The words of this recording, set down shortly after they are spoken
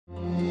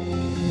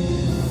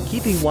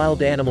Keeping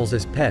wild animals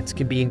as pets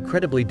can be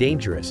incredibly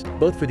dangerous,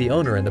 both for the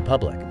owner and the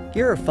public.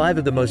 Here are 5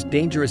 of the most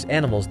dangerous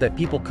animals that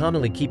people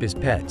commonly keep as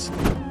pets.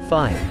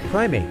 5.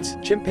 Primates.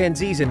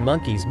 Chimpanzees and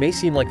monkeys may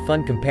seem like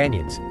fun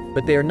companions,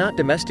 but they are not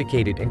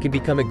domesticated and can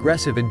become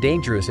aggressive and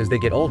dangerous as they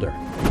get older.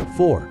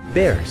 4.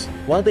 Bears.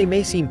 While they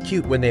may seem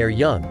cute when they are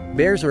young,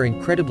 bears are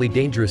incredibly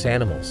dangerous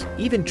animals.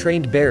 Even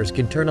trained bears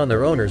can turn on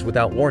their owners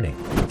without warning.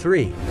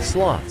 3.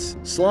 Sloths.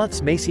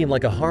 Sloths may seem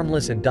like a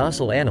harmless and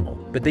docile animal,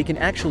 but they can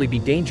actually be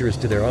dangerous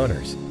to their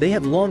owners. They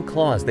have long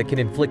claws that can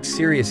inflict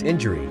serious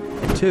injury.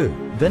 2.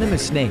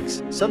 Venomous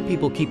snakes. Some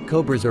people keep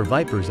cobras or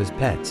vipers as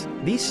pets.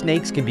 These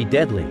snakes can be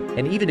deadly,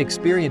 and even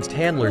experienced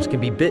handlers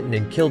can be bitten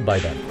and killed by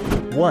them.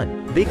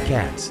 1. Big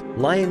cats.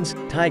 Lions,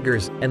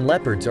 tigers, and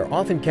leopards are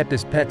often kept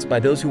as pets by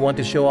those who want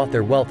to show off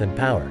their wealth and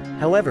power.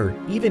 However,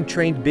 even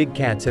trained big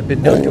cats have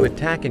been known to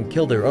attack and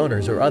kill their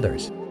owners or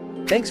others.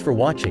 Thanks for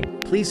watching.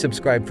 Please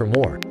subscribe for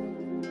more.